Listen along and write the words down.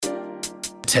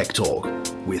Tech Talk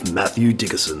with Matthew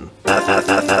Dickerson.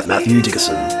 Matthew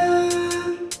Dickerson.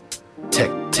 Tech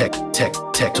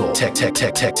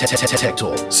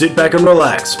Talk. Sit back and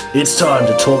relax. It's time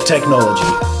to talk technology.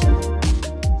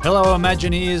 Hello,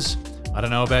 Imagineers. I don't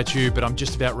know about you, but I'm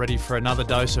just about ready for another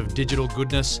dose of digital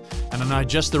goodness, and I know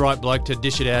just the right bloke to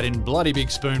dish it out in bloody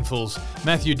big spoonfuls.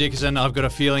 Matthew Dickerson, I've got a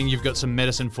feeling you've got some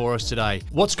medicine for us today.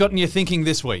 What's gotten you thinking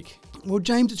this week? Well,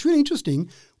 James, it's really interesting.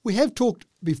 We have talked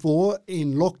before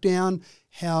in lockdown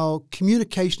how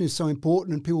communication is so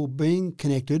important and people being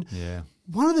connected. Yeah.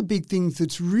 One of the big things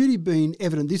that's really been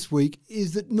evident this week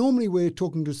is that normally we're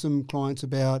talking to some clients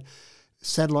about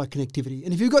satellite connectivity.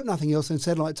 And if you've got nothing else, then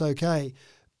satellite's okay.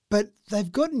 But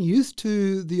they've gotten used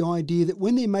to the idea that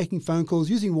when they're making phone calls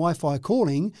using Wi-Fi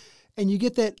calling and you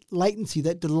get that latency,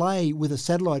 that delay with a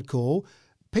satellite call,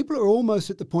 people are almost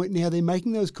at the point now they're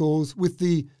making those calls with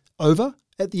the over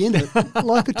at the end of it,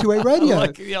 like a two-way radio.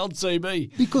 Like the old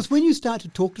CB. Because when you start to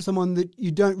talk to someone that you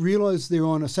don't realise they're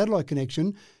on a satellite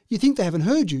connection, you think they haven't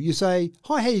heard you. You say,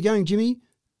 "Hi, how you going, Jimmy?"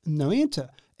 No answer.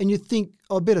 And you think,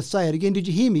 I better say it again, did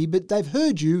you hear me? But they've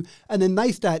heard you, and then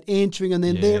they start answering, and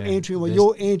then they're answering while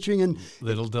you're answering, and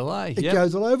little delay. It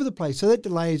goes all over the place. So that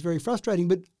delay is very frustrating.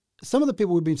 But some of the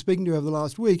people we've been speaking to over the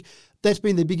last week, that's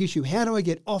been their big issue. How do I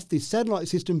get off this satellite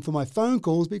system for my phone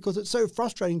calls? Because it's so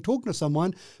frustrating talking to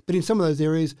someone. But in some of those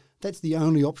areas, that's the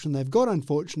only option they've got,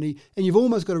 unfortunately. And you've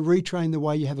almost got to retrain the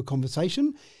way you have a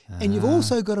conversation. And you've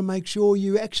also got to make sure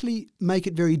you actually make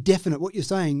it very definite what you're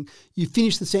saying. You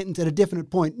finish the sentence at a definite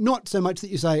point, not so much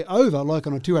that you say over like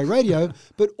on a two-way radio,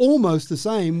 but almost the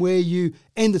same where you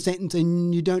end the sentence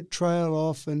and you don't trail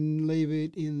off and leave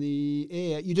it in the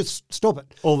air. You just stop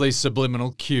it. All these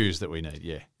subliminal cues that we need,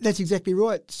 yeah. That's exactly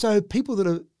right. So people that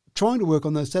are trying to work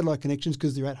on those satellite connections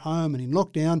because they're at home and in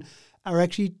lockdown are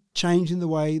actually changing the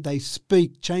way they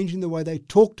speak, changing the way they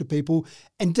talk to people,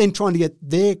 and then trying to get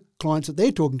their clients that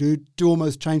they're talking to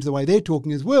almost change the way they're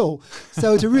talking as well.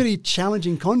 So it's a really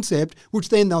challenging concept, which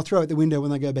then they'll throw out the window when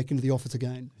they go back into the office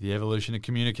again. The evolution of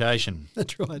communication.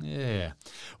 That's right. Yeah.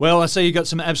 Well, I see you got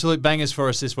some absolute bangers for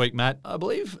us this week, Matt. I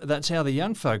believe that's how the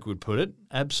young folk would put it.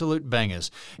 Absolute bangers.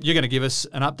 You're going to give us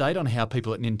an update on how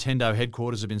people at Nintendo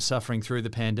headquarters have been suffering through the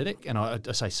pandemic. And I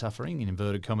say suffering in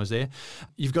inverted commas there.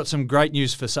 You've got some great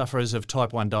news for sufferers of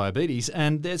type 1 diabetes,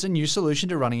 and there's a new solution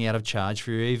to running out of charge for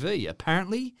your EV.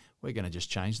 Apparently, we're going to just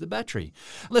change the battery.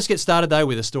 Let's get started, though,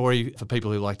 with a story for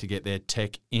people who like to get their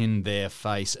tech in their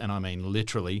face, and I mean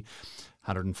literally.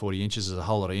 140 inches is a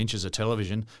whole lot of inches of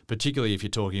television, particularly if you're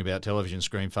talking about television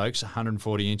screen, folks,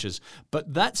 140 inches.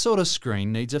 But that sort of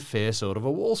screen needs a fair sort of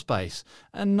a wall space,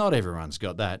 and not everyone's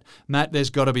got that. Matt, there's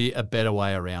got to be a better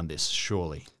way around this,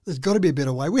 surely. There's got to be a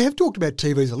better way. We have talked about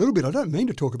TVs a little bit. I don't mean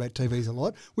to talk about TVs a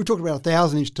lot. We've talked about a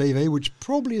 1,000-inch TV, which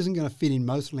probably isn't going to fit in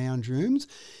most lounge rooms.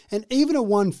 And even a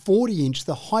 140-inch,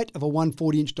 the height of a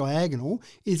 140-inch diagonal,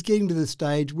 is getting to the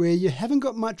stage where you haven't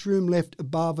got much room left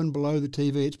above and below the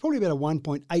TV. It's probably about a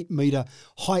 1.8 metre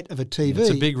height of a TV. Yeah,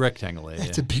 it's a big rectangle there.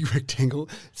 It's a big rectangle.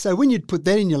 So when you put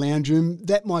that in your lounge room,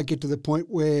 that might get to the point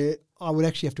where I would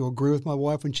actually have to agree with my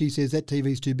wife when she says that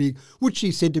TV's too big, which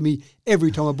she said to me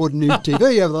every time I bought a new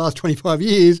TV over the last 25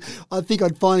 years. I think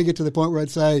I'd finally get to the point where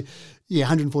I'd say, yeah,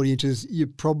 140 inches, you're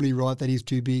probably right, that is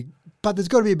too big. But there's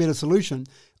got to be a better solution.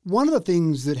 One of the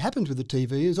things that happens with the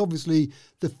TV is obviously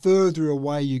the further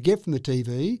away you get from the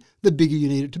TV, the bigger you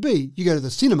need it to be. You go to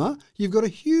the cinema, you've got a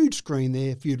huge screen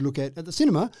there for you to look at the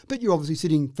cinema, but you're obviously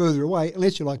sitting further away,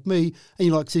 unless you're like me and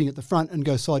you like sitting at the front and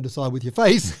go side to side with your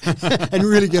face and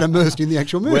really get immersed in the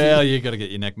actual movie. Well, you've got to get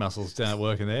your neck muscles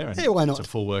working there. And yeah, why not? It's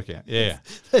a full workout. Yeah.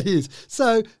 That is.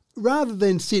 So rather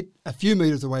than sit a few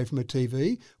metres away from a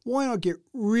TV, why not get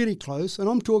really close? And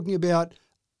I'm talking about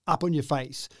up on your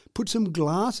face. Put some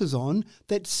glasses on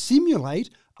that simulate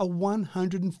a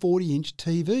 140-inch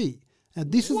TV. Now,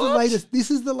 this is the latest.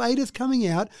 This is the latest coming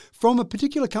out from a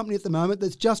particular company at the moment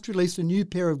that's just released a new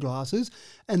pair of glasses,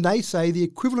 and they say the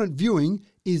equivalent viewing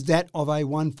is that of a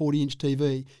 140-inch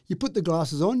TV. You put the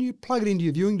glasses on, you plug it into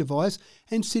your viewing device,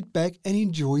 and sit back and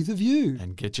enjoy the view.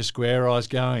 And get your square eyes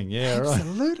going. Yeah, right.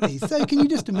 Absolutely. So can you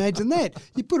just imagine that?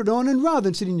 You put it on, and rather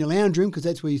than sit in your lounge room, because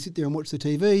that's where you sit there and watch the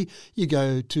TV, you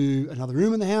go to another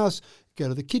room in the house, go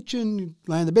to the kitchen,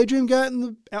 lay in the bedroom, go out on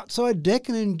the outside deck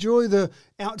and enjoy the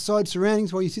outside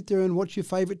surroundings while you sit there and watch your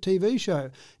favourite TV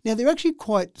show. Now, they're actually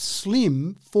quite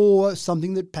slim for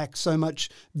something that packs so much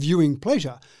viewing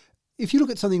pleasure. If you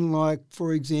look at something like,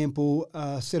 for example,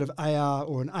 a set of AR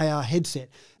or an AR headset,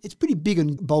 it's pretty big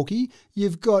and bulky.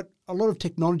 You've got a lot of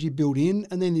technology built in,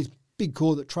 and then this big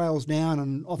cord that trails down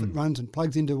and off it runs and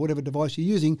plugs into whatever device you're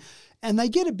using, and they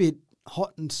get a bit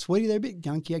hot and sweaty. They're a bit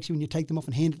gunky actually when you take them off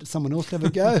and hand it to someone else to have a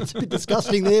go. It's a bit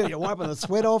disgusting there. You're wiping the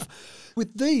sweat off.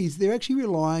 With these, they're actually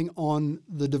relying on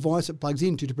the device it plugs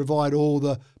into to provide all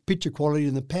the picture quality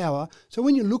and the power. So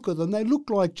when you look at them, they look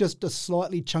like just a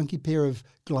slightly chunky pair of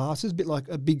glasses, a bit like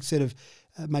a big set of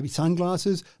maybe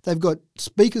sunglasses. They've got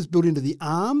speakers built into the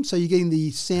arm, so you're getting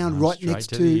the sound right next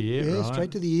to the ear, right.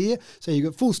 straight to the ear. So you've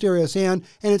got full stereo sound,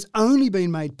 and it's only been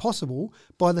made possible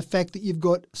by the fact that you've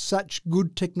got such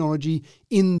good technology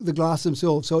in the glass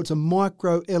themselves. So it's a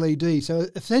micro LED. So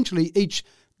essentially each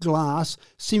glass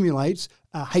simulates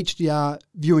a HDR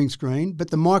viewing screen, but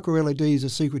the micro LED is a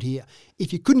secret here.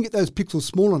 If you couldn't get those pixels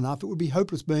small enough, it would be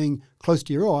hopeless being close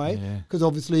to your eye, because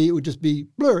obviously it would just be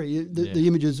blurry. The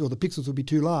images or the pixels would be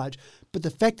too large. But the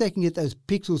fact they can get those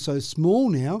pixels so small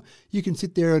now, you can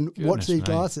sit there and watch these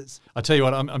glasses. I tell you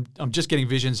what, I'm just getting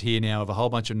visions here now of a whole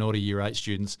bunch of naughty Year 8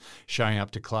 students showing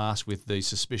up to class with these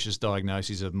suspicious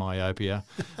diagnoses of myopia.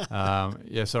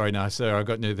 Sir, I've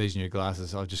got these new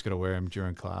glasses. I've just got to wear them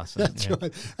during class. That's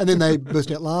right. And then they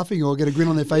burst out laughing or get a grin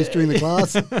on their face during the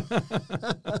class.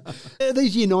 Are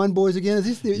these Year 9 boys again?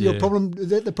 Is this your problem? Is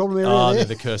that the problem area there?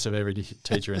 They're the curse of every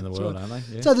teacher in the world, aren't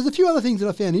they? Yeah. So there's a few other things that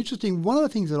I found interesting. One of the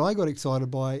things that I got excited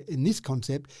by in this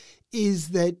concept is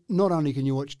that not only can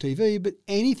you watch TV, but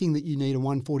anything that you need a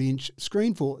 140-inch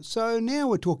screen for. So now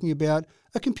we're talking about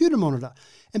a computer monitor.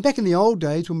 And back in the old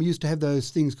days when we used to have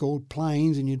those things called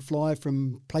planes and you'd fly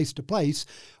from place to place,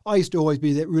 I used to always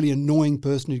be that really annoying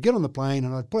person who'd get on the plane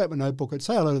and I'd pull out my notebook, I'd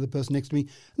say hello to the person next to me and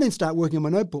then start working on my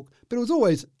notebook. But it was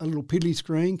always a little piddly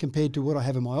screen compared to what I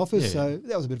have in my office, so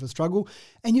that was a bit of a struggle.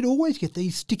 And you'd always get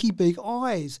these sticky beak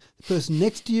eyes, the person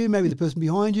next to you, maybe the person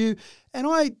behind you, and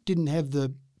I didn't have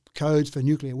the codes for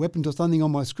nuclear weapons or something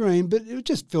on my screen, but it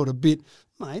just felt a bit,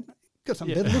 mate, got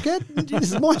something better to look at?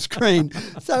 This is my screen.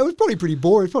 So it was probably pretty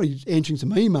boring. It's probably answering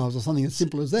some emails or something as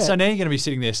simple as that. So now you're going to be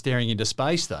sitting there staring into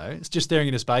space, though. It's just staring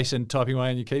into space and typing away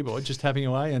on your keyboard, just tapping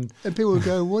away. And people would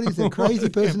go, what is that crazy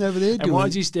person over there doing? And why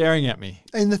is he staring at me?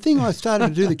 And the thing I started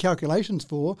to do the calculations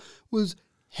for was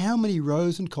how many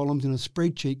rows and columns in a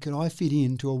spreadsheet could I fit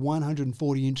into a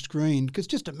 140-inch screen? Because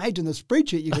just imagine the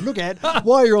spreadsheet you could look at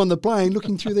while you're on the plane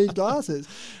looking through these glasses.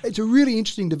 It's a really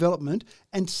interesting development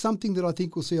and something that I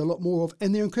think we'll see a lot more of,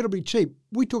 and they're incredibly cheap.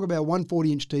 We talk about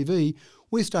 140-inch TV.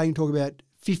 We're starting to talk about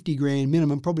 $50,000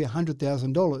 minimum, probably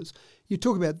 $100,000. You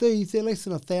talk about these, they're less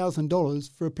than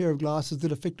 $1,000 for a pair of glasses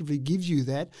that effectively gives you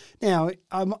that. Now,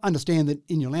 I understand that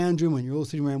in your lounge room when you're all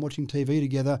sitting around watching TV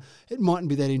together, it mightn't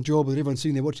be that enjoyable that everyone's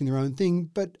sitting there watching their own thing,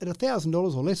 but at $1,000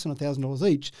 or less than $1,000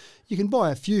 each, you can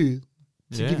buy a few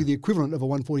to give you the equivalent of a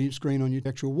 140-inch screen on your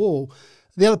actual wall.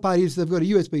 The other part is they've got a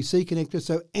USB-C connector,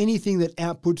 so anything that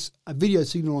outputs a video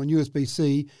signal on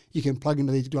USB-C, you can plug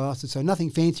into these glasses. So nothing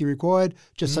fancy required,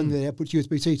 just something that outputs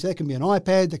USB-C. So that can be an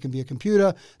iPad, that can be a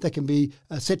computer, that can be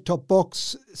a set-top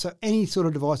box. So any sort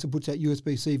of device that puts out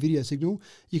USB-C video signal,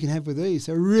 you can have with these.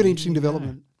 So a really interesting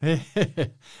development.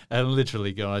 And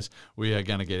literally, guys, we are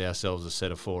going to get ourselves a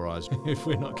set of 4 eyes if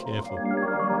we're not careful.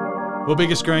 Well,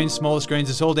 bigger screens, smaller screens,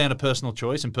 it's all down to personal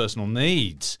choice and personal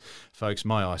needs. Folks,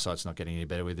 my eyesight's not getting any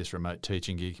better with this remote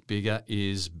teaching gig. Bigger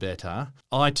is better.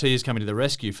 IT is coming to the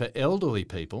rescue for elderly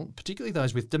people, particularly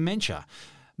those with dementia.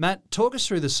 Matt, talk us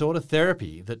through the sort of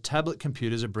therapy that tablet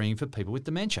computers are bringing for people with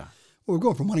dementua. Well, we've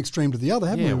gone from one extreme to the other,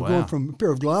 haven't we? We've gone from a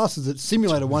pair of glasses that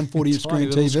simulate a 140-inch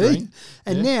screen TV,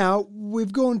 and now we're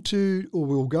going to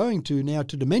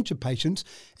dementia patients.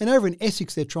 And over in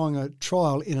Essex, they're trying a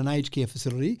trial in an aged care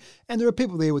facility, and there are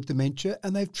people there with dementia,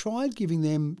 and they've tried giving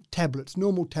them tablets,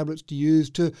 normal tablets to use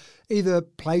to either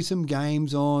play some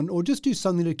games on or just do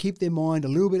something to keep their mind a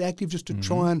little bit active, just to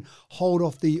try and hold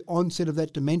off the onset of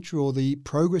that dementia or the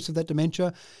progress of that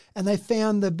dementia. And they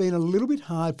found they've been a little bit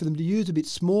hard for them to use, a bit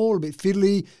small, a bit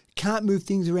fiddly, can't move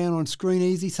things around on screen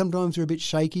easy. Sometimes they're a bit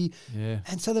shaky. Yeah.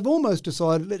 And so they've almost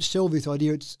decided, let's shelve this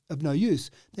idea, it's of no use.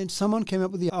 Then someone came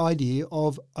up with the idea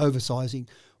of oversizing.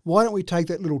 Why don't we take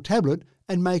that little tablet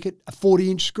and make it a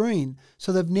 40-inch screen?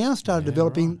 So they've now started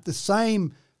developing the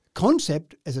same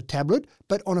concept as a tablet,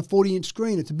 but on a 40-inch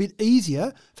screen. It's a bit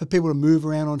easier for people to move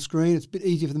around on screen. It's a bit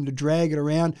easier for them to drag it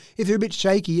around. If they're a bit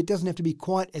shaky, it doesn't have to be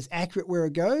quite as accurate where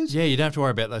it goes. Yeah, you don't have to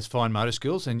worry about those fine motor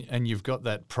skills, and you've got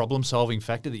that problem-solving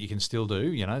factor that you can still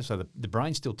do, so the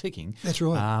brain's still ticking. That's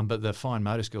right. But the fine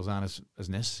motor skills aren't as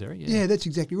necessary. Yeah, that's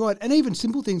exactly right. And even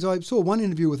simple things. I saw one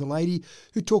interview with a lady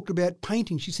who talked about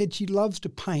painting. She said she loves to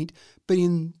paint, but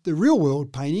in the real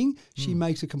world painting, she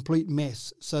makes a complete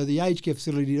mess. So the aged care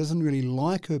facility doesn't really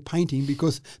like her painting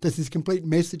because there's this complete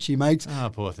mess that she makes. Oh,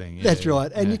 poor thing. Yeah, That's yeah,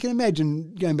 right. And yeah. you can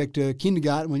imagine going back to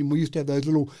kindergarten when we used to have those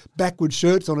little backward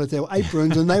shirts on as our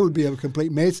aprons and they would be a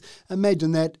complete mess.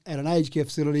 Imagine that at an aged care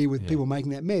facility with people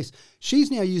making that mess.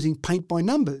 She's now using paint by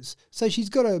numbers. So she's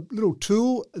got a little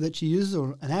tool that she uses,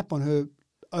 or an app on her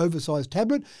oversized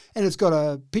tablet, and it's got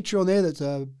a picture on there that's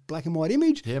a black and white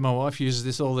image. Yeah, my wife uses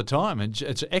this all the time, and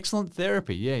it's excellent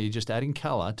therapy. Yeah, you're just adding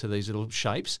colour to these little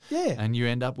shapes, and you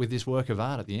end up with this work of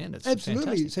art at the end. It's absolutely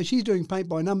fantastic. So she's doing paint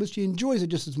by numbers. She enjoys it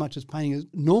just as much as painting as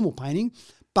normal painting,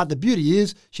 but the beauty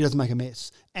is she doesn't make a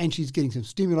mess, and she's getting some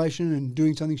stimulation and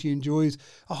doing something she enjoys.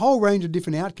 A whole range of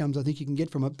different outcomes I think you can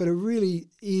get from it, but it really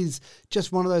is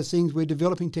just one of those things. We're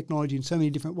developing technology in so many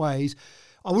different ways.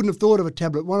 I wouldn't have thought of a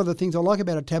tablet. One of the things I like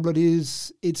about a tablet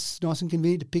is it's nice and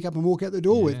convenient to pick up and walk out the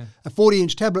door with. A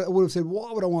 40-inch tablet, I would have said,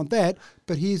 why would I want that?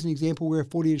 But here's an example where a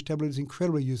 40-inch tablet is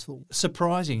incredibly useful.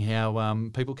 Surprising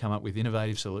how people come up with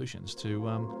innovative solutions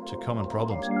to common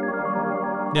problems.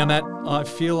 Now, Matt, I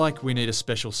feel like we need a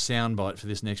special soundbite for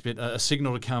this next bit, a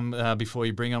signal to come before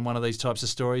you bring on one of these types of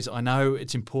stories. I know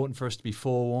it's important for us to be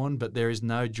forewarned, but there is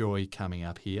no joy coming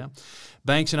up here.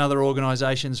 Banks and other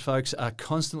organisations, folks, are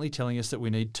constantly telling us that we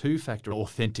need two-factor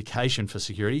authentication for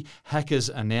security. Hackers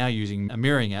are now using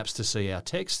mirroring apps to see our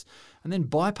text and then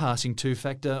bypassing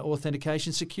two-factor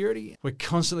authentication security. We're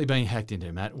constantly being hacked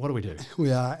into, Matt. What do we do?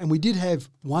 We are. And we did have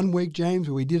 1 week, James,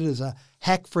 where we did it as a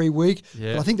hack-free week.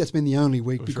 Yeah. But I think that's been the only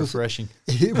week. It was refreshing.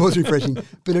 It was refreshing.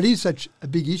 But it is such a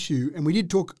big issue. And we did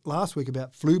talk last week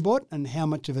about FluBot and how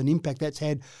much of an impact that's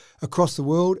had across the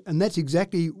world. And that's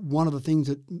exactly one of the things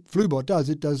that FluBot does.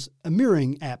 It does a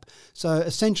mirroring app. So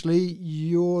essentially,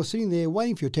 you're sitting there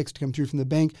waiting for your text to come through from the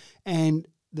bank, and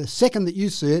the second that you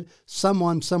see it,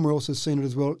 someone somewhere else has seen it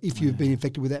as well if you've been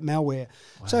infected with that malware.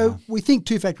 Wow. So we think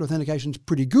two-factor authentication is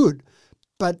pretty good,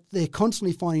 but they're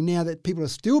constantly finding now that people are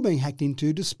still being hacked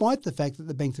into despite the fact that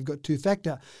the banks have got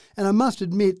two-factor. And I must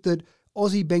admit that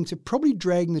Aussie banks are probably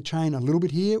dragging the chain a little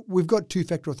bit here. We've got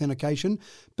two-factor authentication,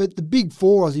 but the big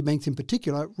four Aussie banks in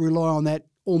particular rely on that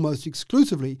almost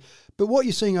exclusively. But what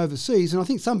you're seeing overseas, and I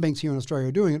think some banks here in Australia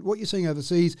are doing it, what you're seeing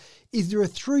overseas is there are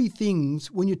three things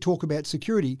when you talk about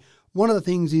security. One of the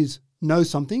things is know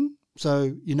something,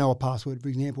 so you know a password, for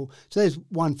example. So there's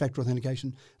one-factor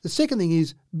authentication. The second thing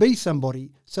is be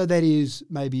somebody. So that is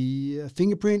maybe a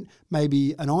fingerprint,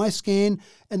 maybe an eye scan.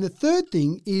 And the third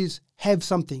thing is have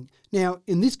something. Now,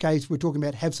 in this case, we're talking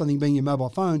about have something being your mobile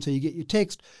phone, so you get your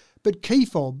text. But key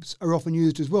fobs are often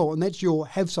used as well, and that's your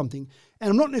have something. And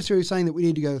I'm not necessarily saying that we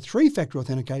need to go to three-factor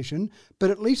authentication,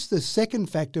 but at least the second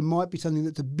factor might be something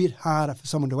that's a bit harder for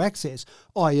someone to access,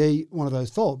 i.e. one of those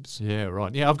fobs. Yeah,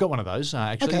 right. Yeah, I've got one of those,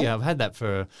 actually. Okay. Yeah, I've had that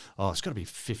for, it's got to be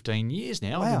 15 years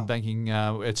now. Wow. I've been banking,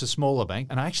 it's a smaller bank,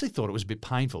 and I actually thought it was a bit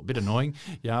painful, a bit annoying.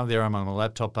 Yeah, there I'm on my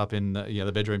laptop up in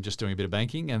the bedroom just doing a bit of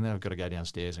banking, and then I've got to go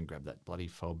downstairs and grab that bloody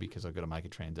fob because I've got to make a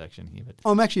transaction here. But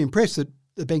I'm actually impressed that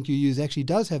the bank you use actually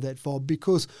does have that fob,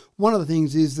 because one of the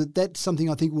things is that that's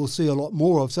something I think we'll see a lot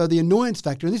more of. So the annoyance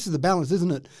factor, and this is the balance,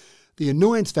 isn't it? The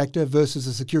annoyance factor versus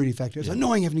the security factor. It's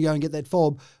annoying having to go and get that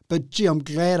fob, but gee, I'm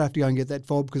glad I have to go and get that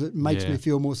fob because it makes me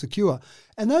feel more secure.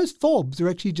 And those fobs are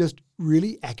actually just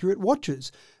really accurate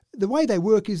watches. The way they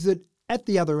work is that at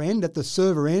the other end, at the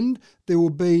server end, there will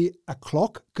be a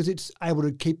clock because it's able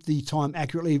to keep the time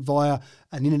accurately via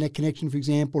an internet connection, for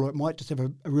example, or it might just have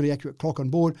a really accurate clock on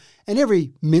board. And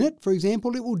every minute, for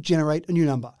example, it will generate a new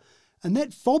number. And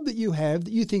that fob that you have,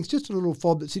 that you think is just a little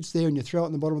fob that sits there and you throw it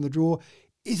in the bottom of the drawer,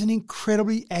 is an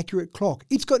incredibly accurate clock.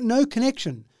 It's got no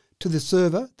connection to the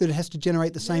server that it has to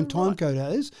generate the same time code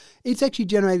as. It's actually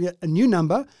generated a new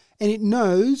number, and it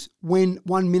knows when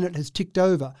 1 minute has ticked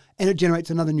over, and it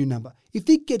generates another new number. If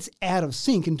it gets out of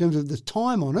sync in terms of the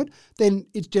time on it, then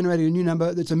it's generating a new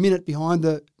number that's a minute behind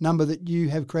the number that you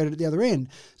have created at the other end.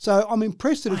 So I'm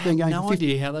impressed that it's been going no for 50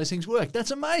 idea how those things work.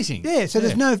 That's amazing. Yeah, so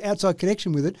there's no outside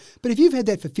connection with it. But if you've had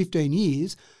that for 15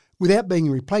 years, without being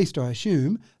replaced, I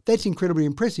assume, that's incredibly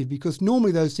impressive, because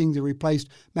normally those things are replaced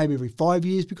maybe every 5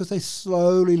 years because they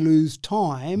slowly lose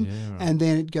time and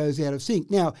then it goes out of sync.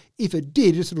 Now, if it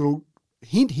did, just a little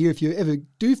hint here, if you ever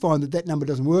do find that that number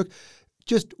doesn't work,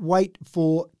 just wait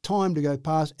for time to go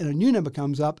past and a new number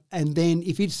comes up, and then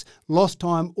if it's lost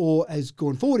time or has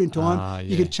gone forward in time,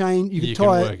 you could change, you could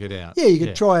try, can work it out. Yeah, you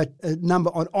could try a number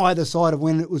on either side of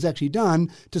when it was actually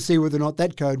done to see whether or not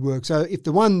that code works. So if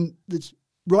the one that's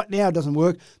right now doesn't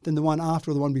work, then the one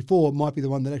after or the one before might be the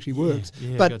one that actually works.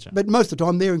 Yeah, but gotcha. but most of the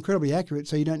time they're incredibly accurate,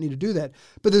 so you don't need to do that.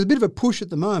 But there's a bit of a push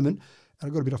at the moment.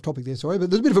 and I got a bit off topic there, sorry, but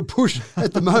there's a bit of a push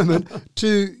at the moment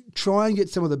to try and get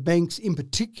some of the banks in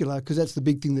particular, because that's the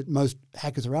big thing that most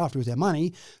hackers are after is our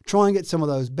money, try and get some of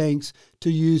those banks to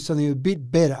use something a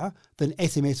bit better than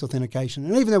SMS authentication.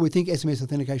 And even though we think SMS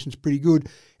authentication is pretty good,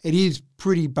 it is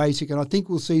pretty basic, and I think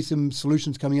we'll see some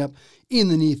solutions coming up in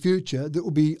the near future that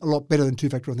will be a lot better than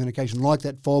two-factor authentication, like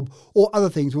that fob or other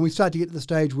things. When we start to get to the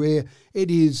stage where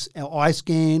it is our eye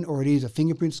scan or it is a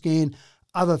fingerprint scan,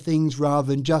 other things rather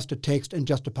than just a text and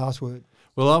just a password.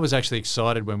 Well, I was actually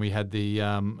excited when we had the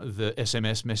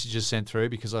SMS messages sent through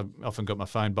because I've often got my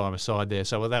phone by my side there.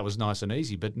 So that was nice and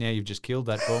easy. But now you've just killed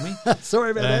that for me.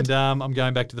 Sorry about that. And I'm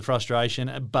going back to the frustration,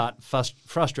 but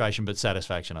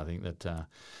satisfaction. I think that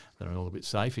I'm a little bit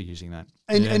safer using that.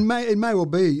 And it may well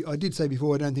be, I did say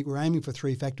before, I don't think we're aiming for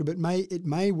three-factor, but it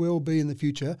may well be in the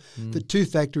future that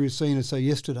two-factor is seen as so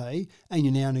yesterday, and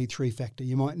you now need three-factor.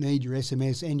 You might need your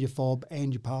SMS and your fob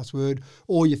and your password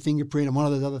or your fingerprint and one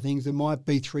of those other things. There might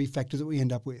be three factors that we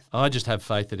end up with. I just have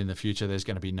faith that in the future there's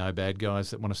going to be no bad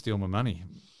guys that want to steal my money.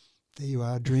 There you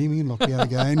are, dreaming in lockdown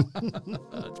again.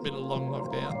 It's been a long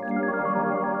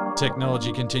lockdown.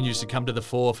 Technology continues to come to the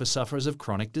fore for sufferers of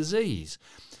chronic disease.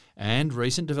 And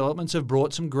recent developments have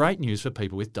brought some great news for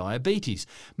people with diabetes.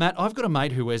 Matt, I've got a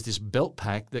mate who wears this belt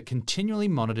pack that continually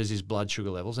monitors his blood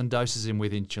sugar levels and doses him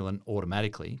with insulin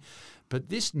automatically. But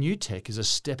this new tech is a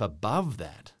step above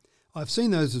that. I've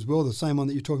seen those as well, the same one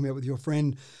that you're talking about with your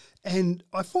friend. And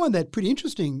I find that pretty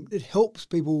interesting. It helps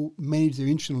people manage their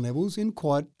insulin levels in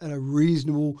quite a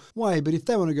reasonable way. But if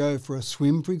they want to go for a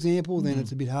swim, for example, then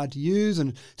it's a bit hard to use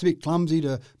and it's a bit clumsy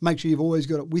to make sure you've always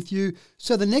got it with you.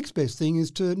 So the next best thing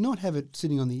is to not have it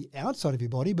sitting on the outside of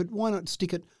your body, but why not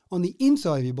stick it on the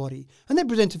inside of your body? And that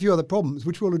presents a few other problems,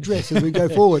 which we'll address as we go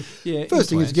forward.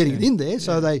 First thing is getting it in there.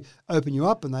 So they open you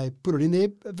up and they put it in there,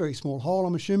 a very small hole,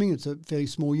 I'm assuming. It's a fairly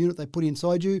small unit they put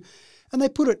inside you. And they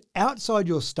put it outside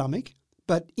your stomach,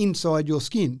 but inside your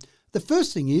skin. The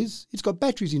first thing is it's got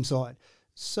batteries inside.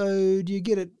 So do you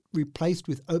get it replaced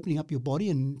with opening up your body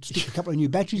and stick a couple of new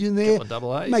batteries in there?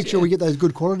 Couple of AAs, Make sure we get those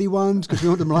good quality ones because we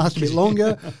want them to last a bit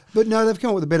longer. But no, they've come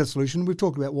up with a better solution. We've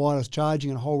talked about wireless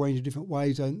charging in a whole range of different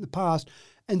ways in the past.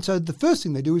 And so the first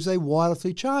thing they do is they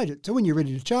wirelessly charge it. So when you're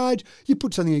ready to charge, you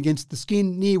put something against the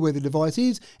skin near where the device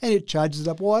is and it charges it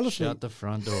up wirelessly. Shut the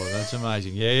front door. That's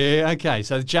amazing. Yeah. Okay.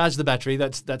 So charge the battery.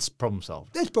 That's problem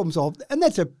solved. That's problem solved. And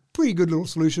that's a pretty good little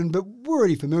solution, but we're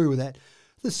already familiar with that.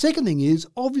 The second thing is,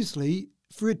 obviously,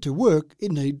 for it to work,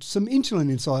 it needs some insulin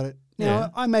inside it.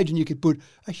 Now, I imagine you could put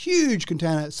a huge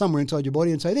container somewhere inside your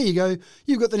body and say, there you go,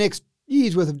 you've got the next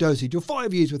year's worth of dosage or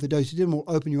 5 years worth of dosage, then we'll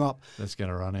open you up. That's going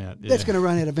to run out. Yeah. That's going to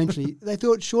run out eventually. They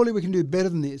thought, surely we can do better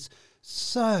than this.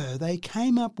 So they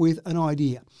came up with an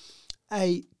idea.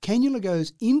 A cannula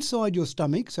goes inside your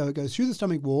stomach, so it goes through the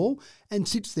stomach wall and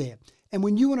sits there. And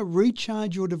when you want to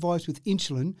recharge your device with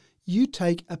insulin, you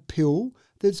take a pill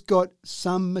that's got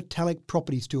some metallic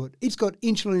properties to it. It's got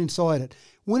insulin inside it.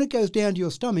 When it goes down to your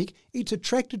stomach, it's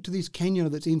attracted to this cannula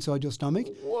that's inside your stomach.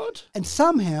 What? And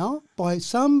somehow, by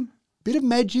some bit of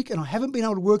magic, and I haven't been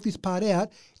able to work this part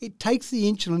out, it takes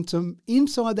the insulin from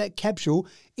inside that capsule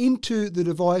into the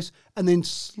device and then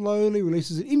slowly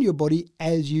releases it into your body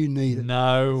as you need it.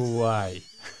 No way.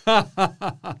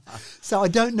 So I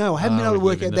don't know. I haven't been able to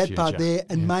work out that part future. there,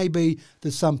 and maybe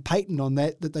there's some patent on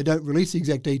that they don't release the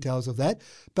exact details of that.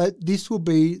 But this will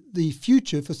be the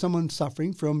future for someone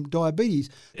suffering from diabetes.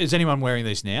 Is anyone wearing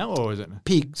these now, or is it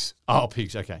Pigs. Oh,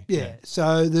 pigs. Okay. Yeah.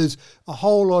 So there's a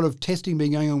whole lot of testing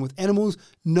being going on with animals.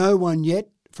 No one yet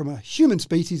from a human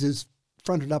species has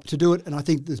fronted up to do it, and I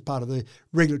think there's part of the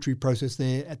regulatory process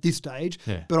there at this stage.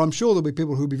 Yeah. But I'm sure there'll be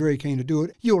people who'll be very keen to do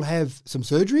it. You'll have some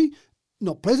surgery.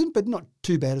 Not pleasant, but not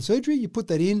too bad a surgery. You put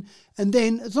that in, and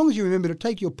then as long as you remember to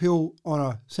take your pill on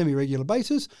a semi-regular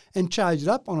basis and charge it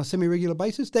up on a semi-regular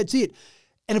basis, that's it.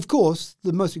 And of course,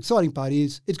 the most exciting part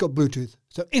is it's got Bluetooth.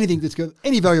 So anything that's got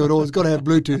any value at all has got to have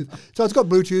Bluetooth. So it's got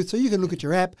Bluetooth, so you can look at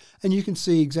your app and you can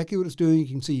see exactly what it's doing. You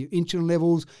can see your insulin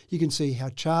levels. You can see how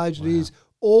charged it is.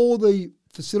 All the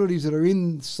facilities that are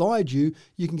inside you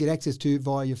can get access to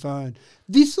via your phone.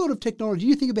 This sort of technology,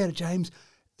 you think about it, James,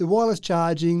 the wireless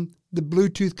charging, the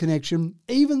Bluetooth connection,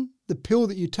 even the pill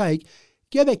that you take,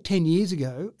 go back 10 years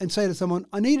ago and say to someone,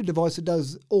 I need a device that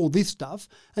does all this stuff.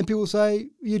 And people say,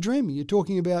 you're dreaming. You're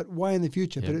talking about way in the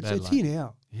future. Yeah, but it's here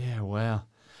now. Yeah, wow.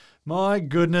 My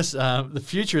goodness, the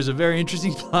future is a very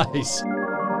interesting place.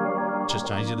 Just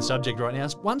changing the subject right now.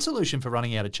 One solution for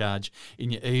running out of charge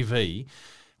in your EV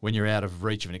when you're out of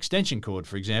reach of an extension cord,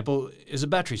 for example, is a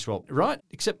battery swap, right?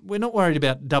 Except we're not worried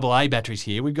about AA batteries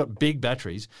here. We've got big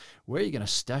batteries. Where are you going to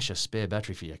stash a spare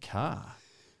battery for your car?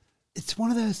 It's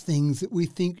one of those things that we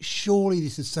think, surely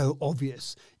this is so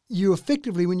obvious. You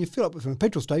effectively, when you fill up from a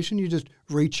petrol station, you're just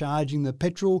recharging the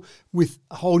petrol with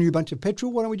a whole new bunch of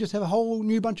petrol. Why don't we just have a whole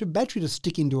new bunch of battery to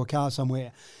stick into a car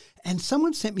somewhere? And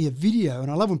someone sent me a video,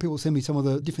 and I love when people send me some of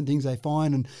the different things they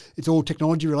find, and it's all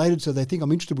technology related, so they think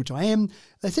I'm interested, which I am.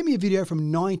 They sent me a video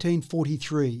from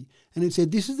 1943, and it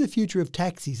said, this is the future of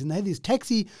taxis. And they had this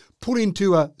taxi put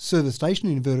into a service station,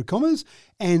 in inverted commas,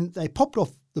 and they popped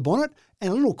off the bonnet,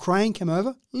 and a little crane came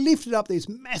over, lifted up this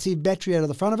massive battery out of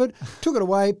the front of it, took it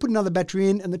away, put another battery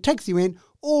in, and the taxi went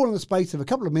all in the space of a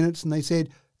couple of minutes, and they said,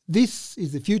 this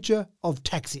is the future of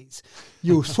taxis.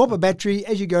 You'll swap a battery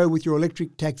as you go with your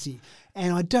electric taxi.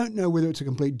 And I don't know whether it's a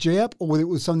complete G-up or whether it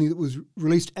was something that was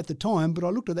released at the time, but I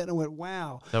looked at that and I went,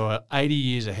 wow. They were 80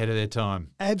 years ahead of their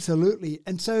time. Absolutely.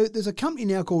 And so there's a company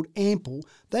now called Ample.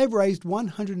 They've raised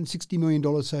 $160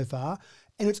 million so far,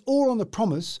 and it's all on the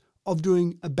promise of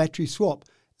doing a battery swap.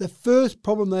 The first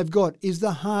problem they've got is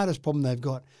the hardest problem they've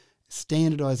got,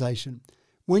 standardisation.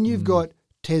 When you've got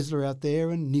Tesla out there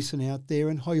and Nissan out there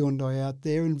and Hyundai out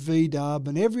there and VW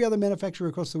and every other manufacturer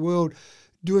across the world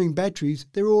doing batteries,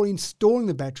 they're all installing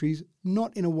the batteries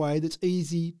not in a way that's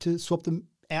easy to swap them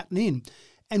out and in.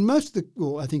 And most of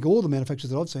I think all the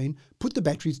manufacturers that I've seen put the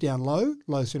batteries down low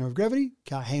centre of gravity,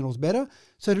 car handles better.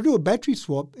 So to do a battery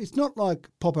swap, it's not like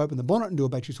pop open the bonnet and do a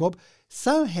battery swap.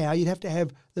 Somehow you'd have to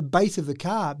have the base of the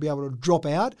car be able to drop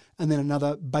out and then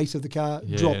another base of the car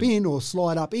drop in or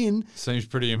slide up in. Seems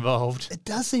pretty involved. It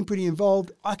does seem pretty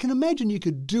involved. I can imagine you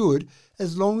could do it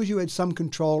as long as you had some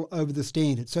control over the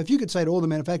standard. So if you could say to all the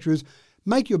manufacturers,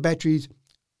 make your batteries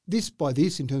this by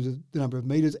this in terms of the number of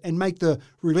meters and make the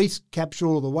release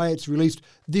capsule or the way it's released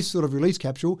this sort of release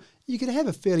capsule, you could have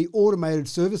a fairly automated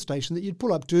service station that you'd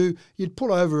pull up to, you'd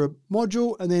pull over a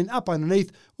module and then up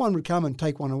underneath, one would come and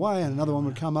take one away and another one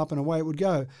would come up and away it would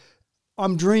go.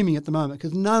 I'm dreaming at the moment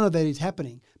because none of that is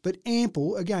happening. But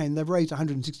Ample, again, they've raised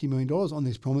 $160 million on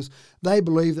this promise. They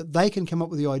believe that they can come up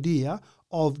with the idea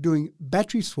of doing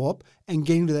battery swap and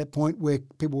getting to that point where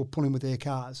people will pull in with their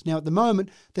cars. Now, at the moment,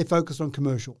 they're focused on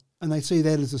commercial, and they see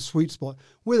that as a sweet spot,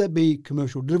 whether it be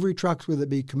commercial delivery trucks, whether it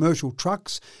be commercial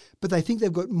trucks, but they think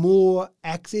they've got more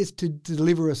access to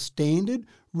deliver a standard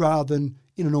rather than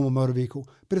in a normal motor vehicle.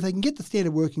 But if they can get the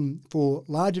standard working for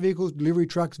larger vehicles, delivery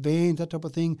trucks, vans, that type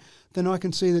of thing, then I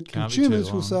can see that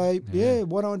consumers will say,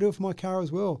 why don't I do it for my car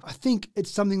as well? I think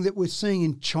it's something that we're seeing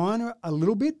in China a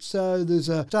little bit. So there's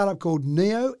a startup called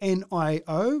NIO,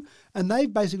 N-I-O, and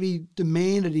they've basically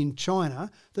demanded in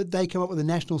China that they come up with a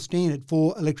national standard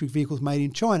for electric vehicles made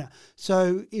in China.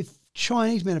 So if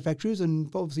Chinese manufacturers,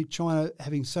 and obviously China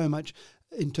having so much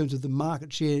in terms of the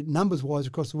market share numbers-wise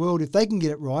across the world, if they can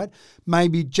get it right,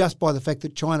 maybe just by the fact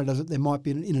that China does it, there might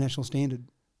be an international standard.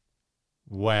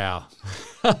 Wow.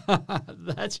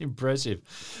 That's impressive.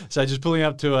 So just pulling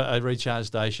up to a recharge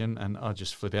station and I'll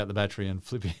just flip out the battery and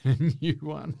flip in a new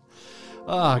one.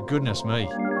 Oh, goodness me.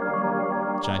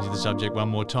 Changing the subject one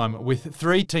more time. With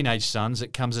 3 teenage sons,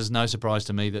 it comes as no surprise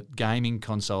to me that gaming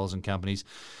consoles and companies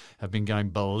have been going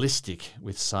ballistic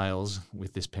with sales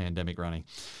with this pandemic running.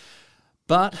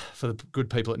 But for the good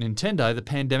people at Nintendo, the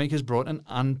pandemic has brought an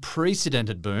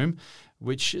unprecedented boom,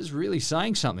 which is really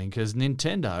saying something because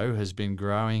Nintendo has been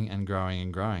growing and growing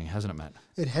and growing, hasn't it, Matt?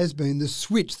 It has been. The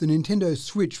Switch, the Nintendo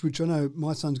Switch, which I know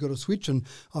my son's got a Switch and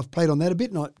I've played on that a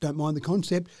bit and I don't mind the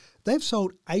concept. They've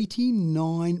sold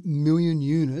 89 million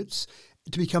units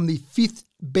to become the 5th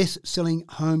best-selling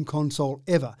home console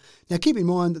ever. Now, keep in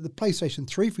mind that the PlayStation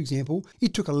 3, for example,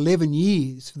 it took 11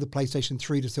 years for the PlayStation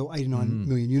 3 to sell 89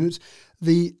 million units.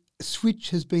 The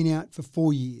Switch has been out for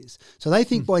 4 years. So they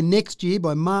think by next year,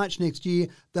 by March next year,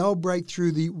 they'll break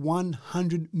through the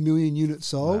 100 million units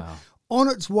sold. Wow. On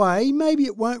its way, maybe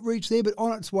it won't reach there, but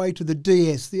on its way to the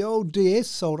DS. The old DS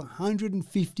sold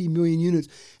 150 million units.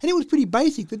 And it was pretty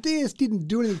basic. The DS didn't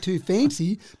do anything too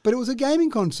fancy, but it was a gaming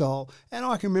console. And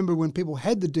I can remember when people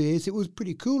had the DS, it was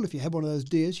pretty cool if you had one of those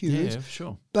DS units. Yeah, for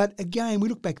sure. But again, we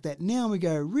look back at that now and we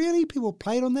go, really? People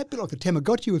played on that? Bit like the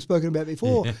Tamagotchi we've spoken about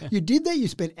before. Yeah. You did that? You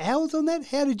spent hours on that?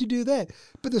 How did you do that?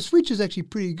 But the Switch is actually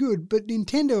pretty good. But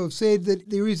Nintendo have said that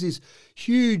there is this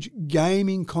huge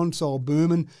gaming console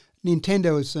boom, and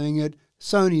Nintendo is seeing it,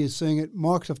 Sony is seeing it,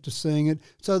 Microsoft is seeing it.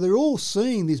 So they're all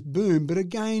seeing this boom. But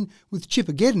again, with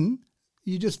Chipageddon,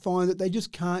 you just find that they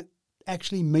just can't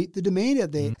actually meet the demand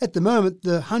out there. At the moment,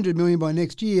 the 100 million by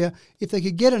next year, if they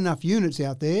could get enough units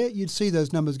out there, you'd see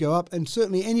those numbers go up. And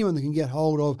certainly anyone that can get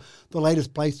hold of the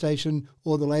latest PlayStation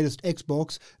or the latest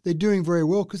Xbox, they're doing very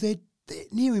well because they're they're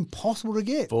near impossible to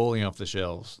get. Falling off the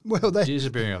shelves. Well, they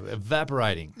disappearing off,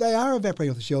 evaporating. They are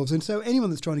evaporating off the shelves, and so anyone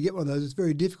that's trying to get one of those, it's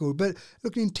very difficult. But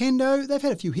look, Nintendo, they've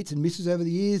had a few hits and misses over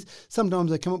the years.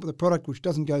 Sometimes they come up with a product which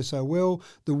doesn't go so well.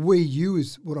 The Wii U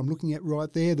is what I'm looking at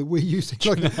right there. The Wii U seems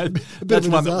like a bit That's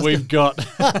of a one that we've got.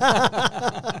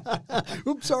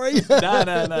 Oops, sorry.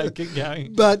 No, keep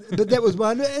going. But that was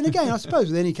one. And again, I suppose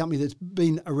with any company that's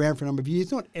been around for a number of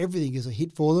years, not everything is a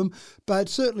hit for them. But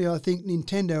certainly I think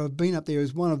Nintendo have been up there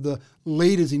as one of the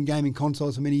leaders in gaming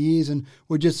consoles for many years, and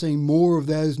we're just seeing more of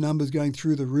those numbers going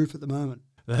through the roof at the moment.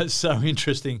 That's so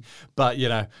interesting. But,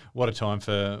 what a time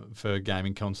for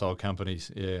gaming console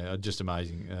companies. Yeah, just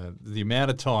amazing. The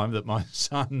amount of time that my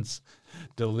sons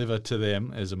deliver to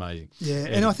them is amazing. Yeah,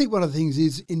 and I think one of the things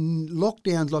is in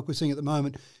lockdowns like we're seeing at the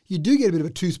moment, you do get a bit of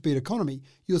a two-speed economy.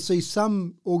 You'll see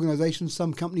some organisations,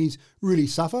 some companies really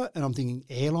suffer, and I'm thinking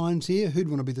airlines here. Who'd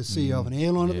want to be the CEO of an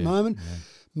airline at the moment? Yeah.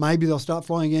 Maybe they'll start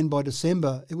flying again by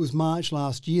December. It was March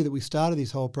last year that we started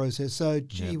this whole process. So,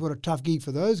 what a tough gig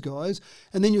for those guys.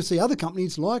 And then you'll see other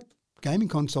companies like gaming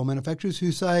console manufacturers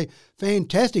who say,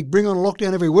 fantastic, bring on a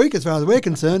lockdown every week as far as we're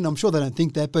concerned. I'm sure they don't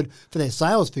think that, but for their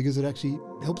sales figures, it actually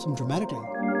helps them dramatically.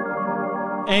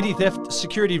 Anti-theft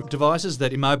security devices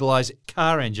that immobilise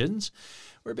car engines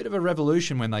were a bit of a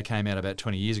revolution when they came out about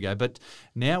 20 years ago. But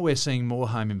now we're seeing more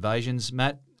home invasions.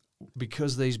 Matt,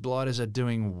 because these blighters are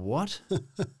doing what?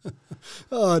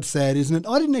 Oh, it's sad, isn't it?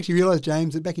 I didn't actually realise,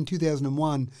 James, that back in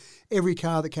 2001, every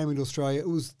car that came into Australia, it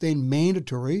was then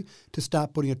mandatory to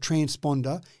start putting a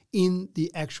transponder in the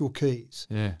actual keys.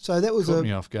 Yeah. So that was caught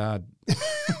me off guard. You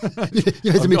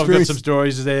had some I've got some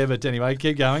stories there, but anyway,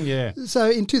 keep going, yeah. So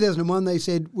in 2001, they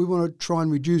said, we want to try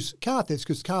and reduce car thefts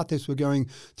because car thefts were going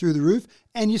through the roof.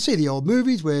 And you see the old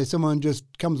movies where someone just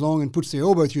comes along and puts their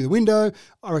elbow through the window.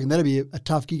 I reckon that'd be a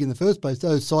tough gig in the first place.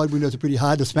 Those side windows are pretty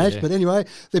hard to smash. Yeah. But anyway,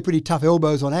 they're pretty tough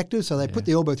elbows on actors. So they put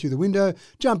the elbow through the window,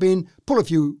 jump in, pull a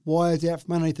few wires out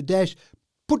from underneath the dash,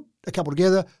 put a couple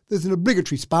together. There's an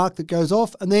obligatory spark that goes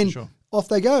off, and then off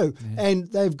they go. Yeah. And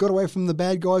they've got away from the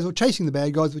bad guys or chasing the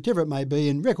bad guys, whichever it may be,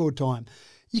 in record time.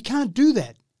 You can't do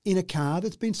that in a car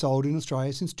that's been sold in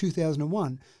Australia since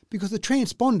 2001 because the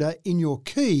transponder in your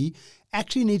key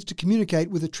actually needs to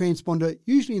communicate with a transponder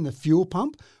usually in the fuel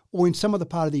pump or in some other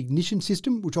part of the ignition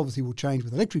system, which obviously will change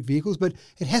with electric vehicles, but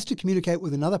it has to communicate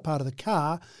with another part of the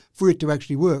car for it to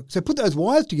actually work. So put those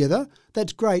wires together,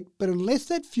 that's great, but unless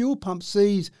that fuel pump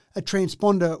sees a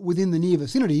transponder within the near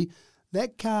vicinity,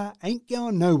 that car ain't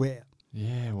going nowhere.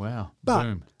 Yeah, wow. But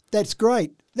boom. That's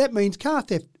great. That means car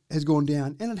theft has gone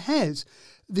down, and it has.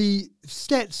 The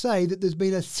stats say that there's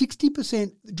been a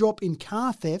 60% drop in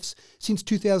car thefts since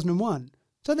 2001.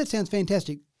 So that sounds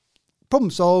fantastic.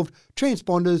 Problem solved,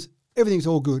 transponders, everything's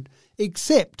all good.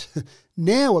 Except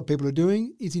now what people are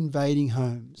doing is invading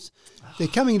homes. They're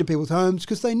coming into people's homes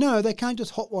because they know they can't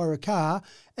just hotwire a car,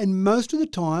 and most of the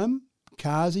time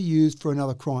cars are used for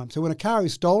another crime. So when a car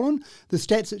is stolen, the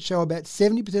stats that show about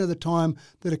 70% of the time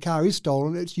that a car is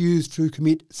stolen, it's used to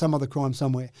commit some other crime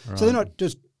somewhere. Right. So they're not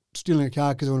just stealing a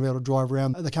car because they want to be able to drive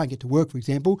around. They can't get to work, for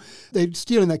example. They're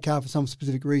stealing that car for some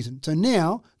specific reason. So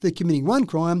now they're committing one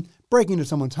crime, breaking into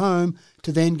someone's home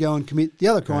to then go and commit the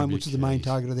other crime, which is the main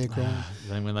target of their crime.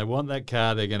 Then when they want that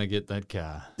car, they're going to get that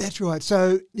car. That's right.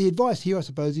 So the advice here, I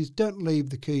suppose, is don't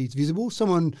leave the keys visible.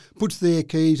 Someone puts their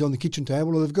keys on the kitchen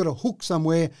table or they've got a hook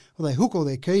somewhere or they hook all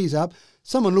their keys up.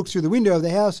 Someone looks through the window of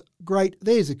the house, great,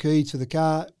 there's the keys for the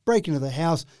car, break into the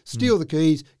house, steal the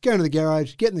keys, go into the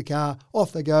garage, get in the car,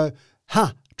 off they go.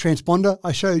 Transponder,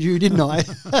 I showed you, didn't I?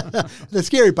 The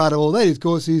scary part of all that, of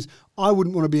course, is I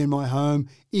wouldn't want to be in my home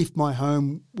if my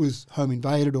home was home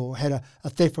invaded or had a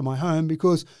theft from my home,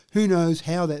 because who knows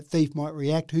how that thief might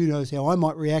react, who knows how I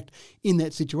might react in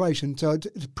that situation. So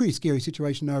it's a pretty scary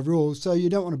situation overall. So you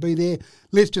don't want to be there.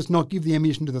 Let's just not give the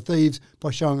ammunition to the thieves by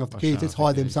showing off the keys. Let's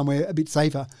hide them somewhere a bit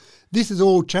safer. This is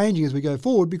all changing as we go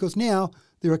forward because now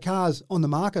there are cars on the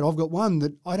market. I've got one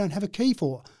that I don't have a key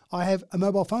for. I have a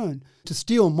mobile phone. To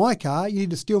steal my car, you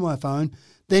need to steal my phone,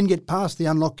 then get past the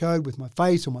unlock code with my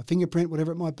face or my fingerprint,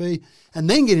 whatever it might be, and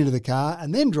then get into the car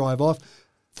and then drive off.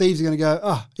 Thieves are going to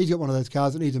go, he's got one of those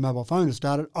cars that needs a mobile phone to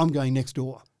start it. I'm going next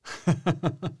door.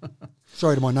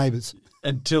 Sorry to my neighbours.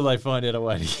 Until they find out a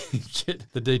way to get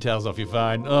the details off your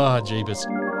phone. Oh, jeepers.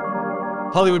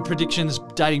 Hollywood predictions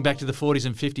dating back to the 40s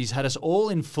and 50s had us all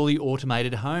in fully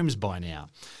automated homes by now.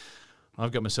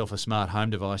 I've got myself a smart home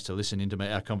device to listen into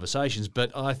our conversations,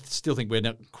 but I still think we're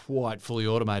not quite fully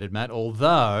automated, Matt,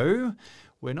 although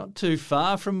we're not too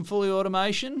far from fully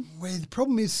automation. Well, the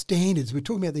problem is standards. We're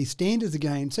talking about these standards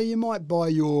again. So you might buy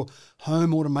your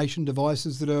home automation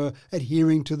devices that are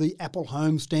adhering to the Apple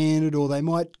Home standard, or they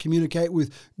might communicate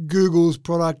with Google's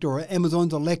product or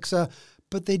Amazon's Alexa.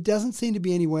 But there doesn't seem to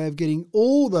be any way of getting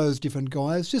all those different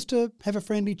guys just to have a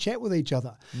friendly chat with each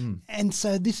other. And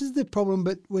so this is the problem,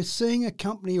 but we're seeing a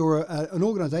company or an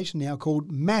organisation now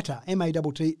called Matter,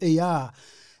 Matter,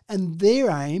 and their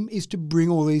aim is to bring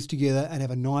all these together and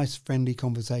have a nice, friendly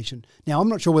conversation. Now, I'm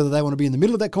not sure whether they want to be in the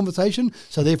middle of that conversation,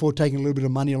 so therefore taking a little bit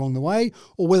of money along the way,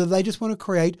 or whether they just want to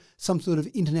create some sort of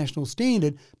international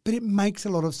standard, but it makes a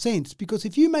lot of sense because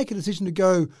if you make a decision to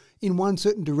go in one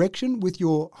certain direction with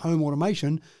your home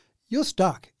automation, you're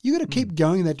stuck. You've got to keep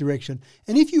going in that direction.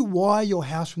 And if you wire your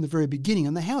house from the very beginning,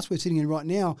 and the house we're sitting in right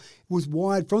now was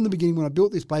wired from the beginning when I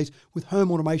built this place with home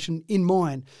automation in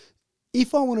mind,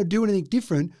 if I want to do anything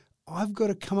different, I've got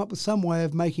to come up with some way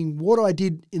of making what I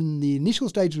did in the initial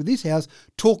stage of this house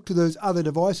talk to those other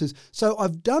devices. So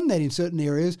I've done that in certain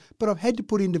areas, but I've had to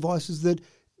put in devices that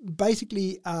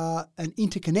basically are an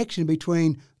interconnection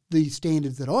between the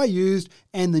standards that I used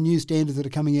and the new standards that are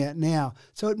coming out now.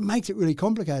 So it makes it really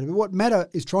complicated. But what Matter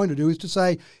is trying to do is to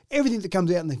say everything that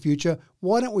comes out in the future,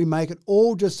 why don't we make it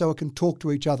all just so it can talk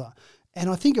to each other? And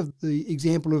I think of the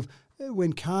example of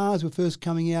when cars were first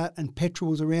coming out and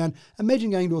petrol was around. Imagine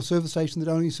going to a service station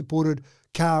that only supported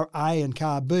car A and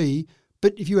car B,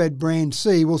 but if you had brand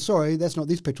C, well, sorry, that's not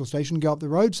this petrol station, go up the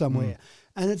road somewhere.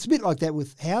 And it's a bit like that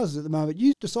with houses at the moment.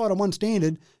 You decide on one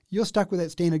standard, you're stuck with that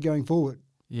standard going forward.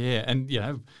 Yeah, and,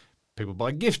 people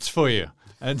buy gifts for you.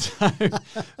 And so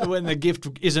when the gift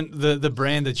isn't the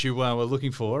brand that you were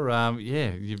looking for,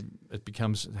 it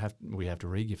becomes we have to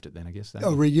re-gift it then, I guess.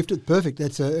 Re-gift it, perfect.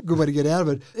 That's a good way to get out of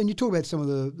it. And you talk about some of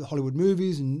the Hollywood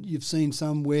movies, and you've seen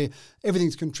some where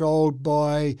everything's controlled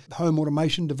by home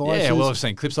automation devices. Yeah, well, I've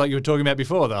seen clips like you were talking about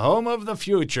before, the home of the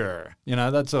future,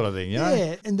 that sort of thing.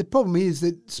 Yeah, and the problem is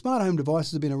that smart home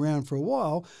devices have been around for a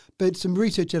while, but some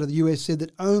research out of the US said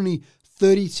that only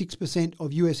 36%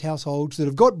 of US households that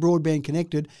have got broadband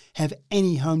connected have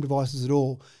any home devices at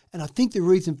all. And I think the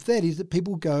reason for that is that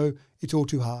people go, it's all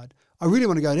too hard. I really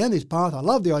want to go down this path. I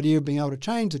love the idea of being able to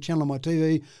change the channel on my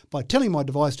TV by telling my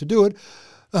device to do it.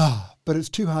 But it's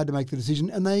too hard to make the decision.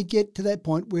 And they get to that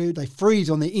point where they freeze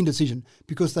on their indecision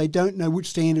because they don't know which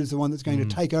standard is the one that's going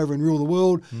to take over and rule the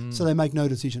world. So they make no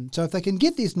decision. So if they can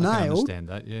get this nailed. I can understand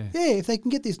that, yeah. Yeah, if they can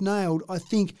get this nailed, I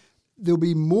think there'll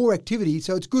be more activity,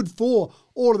 so it's good for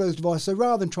all of those devices. So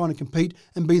rather than trying to compete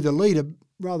and be the leader,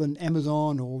 rather than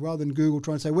Amazon or rather than Google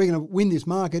trying to say, we're going to win this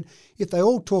market, if they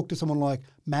all talk to someone like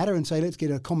Matter and say, let's get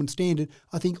a common standard,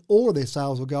 I think all of their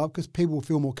sales will go up because people will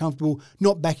feel more comfortable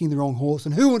not backing the wrong horse.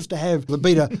 And who wants to have the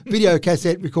Beta video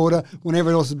cassette recorder when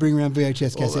everyone else is bringing around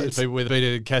VHS cassettes? People with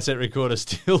Beta cassette recorders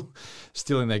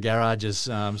still in their garages,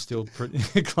 still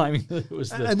claiming that it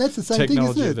was the and that's the same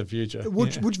technology thing, isn't it? of the future.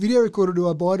 Which video recorder do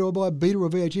I buy? Do I buy a Beta or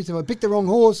VHS? If I pick the wrong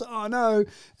horse, oh no.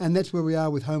 And that's where we are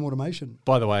with home automation.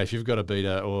 By the way, if you've got a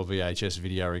Beta or VHS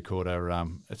video recorder,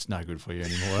 it's no good for you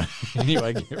anymore.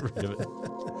 Anyway, get rid of it.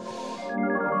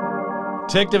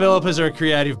 Tech developers are a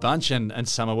creative bunch and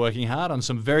some are working hard on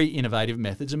some very innovative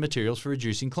methods and materials for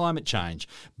reducing climate change.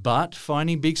 But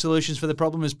finding big solutions for the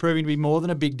problem is proving to be more than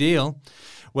a big deal.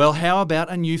 Well, how about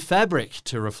a new fabric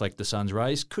to reflect the sun's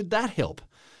rays? Could that help?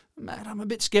 Matt, I'm a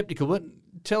bit sceptical, but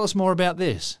tell us more about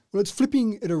this. Well, it's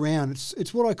flipping it around.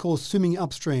 It's what I call swimming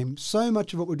upstream. So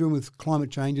much of what we're doing with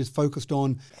climate change is focused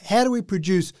on how do we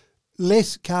produce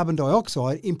less carbon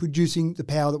dioxide in producing the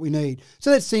power that we need. So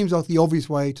that seems like the obvious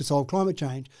way to solve climate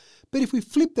change. But if we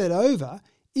flip that over,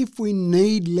 if we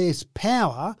need less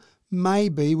power,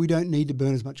 maybe we don't need to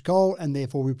burn as much coal and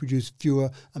therefore we produce fewer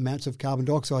amounts of carbon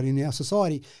dioxide in our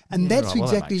society. And that's right. Well,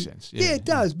 exactly... that makes sense. Yeah, it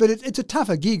does, but it's a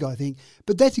tougher gig, I think.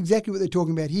 But that's exactly what they're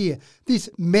talking about here. This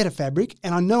metafabric,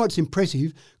 and I know it's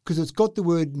impressive because it's got the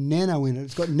word nano in it.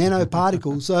 It's got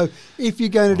nanoparticles. So if you're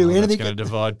going to do anything... That's going to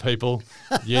divide people.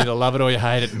 You either love it or you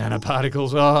hate it.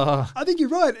 Nanoparticles. Oh. I think you're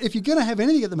right. If you're going to have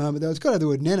anything at the moment, though, it's got to have the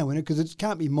word nano in it because it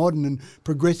can't be modern and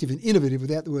progressive and innovative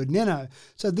without the word nano.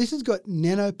 So this has got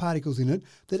nanoparticles in it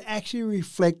that actually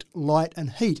reflect light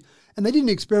and heat. And they did an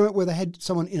experiment where they had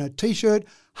someone in a T-shirt,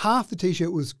 half the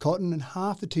T-shirt was cotton and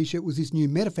half the T-shirt was this new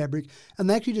metafabric, and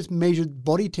they actually just measured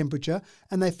body temperature,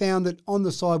 and they found that on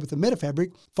the side with the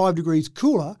metafabric, 5 degrees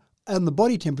cooler on the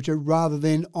body temperature rather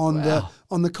than on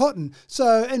the cotton.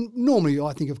 So, and normally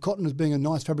I think of cotton as being a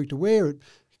nice fabric to wear. It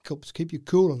helps keep you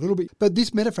cool a little bit. But this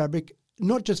metafabric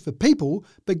not just for people,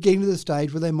 but getting to the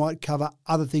stage where they might cover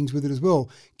other things with it as well.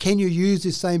 Can you use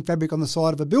this same fabric on the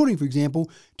side of a building, for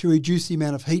example, to reduce the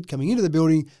amount of heat coming into the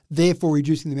building, therefore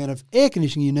reducing the amount of air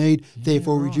conditioning you need,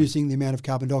 therefore reducing the amount of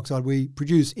carbon dioxide we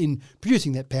produce in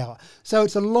producing that power? So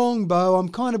it's a long bow. I'm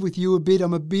kind of with you a bit.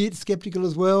 I'm a bit sceptical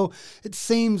as well. It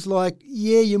seems like,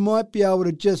 you might be able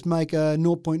to just make a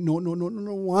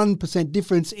 0.0001%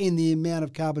 difference in the amount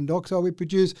of carbon dioxide we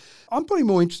produce. I'm probably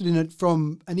more interested in it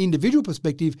from an individual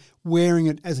perspective, wearing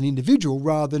it as an individual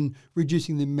rather than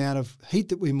reducing the amount of heat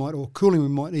that we might or cooling we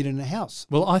might need in a house.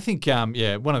 Well, I think,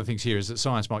 one of the things here is that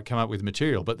science might come up with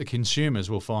material, but the consumers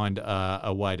will find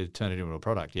a way to turn it into a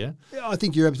product, yeah? I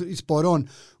think you're absolutely spot on.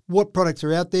 What products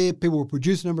are out there? People will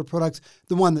produce a number of products.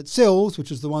 The one that sells,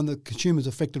 which is the one that consumers are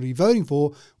effectively voting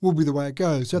for, will be the way it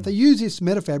goes. So if they use this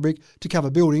metafabric to cover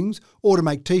buildings or to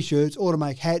make T-shirts or to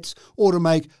make hats or to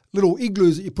make little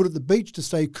igloos that you put at the beach to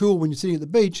stay cool when you're sitting at the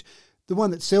beach, the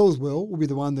one that sells well will be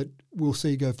the one that we'll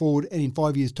see go forward. And in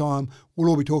 5 years' time, we'll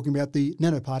all be talking about the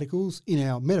nanoparticles in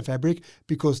our metafabric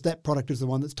because that product is the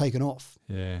one that's taken off.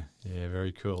 Yeah,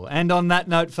 very cool. And on that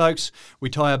note, folks, we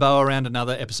tie a bow around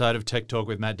another episode of Tech Talk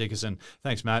with Matt Dickerson.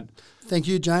 Thanks, Matt. Thank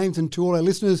you, James, and to all our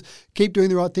listeners, keep doing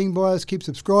the right thing by us, keep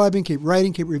subscribing, keep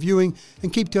rating, keep reviewing,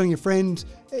 and keep telling your friends.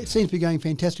 It seems to be going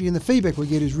fantastic, and the feedback we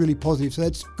get is really positive, so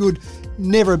that's good.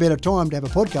 Never a better time to have a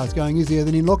podcast going, is there,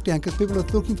 than in lockdown, because people are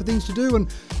looking for things to do,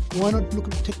 and why not look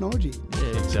at technology?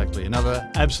 Yeah, exactly.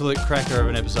 Another absolute cracker of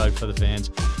an episode for the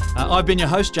fans. I've been your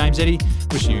host, James Eddy,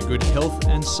 wishing you good health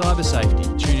and cyber safety.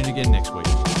 Tune in again next week.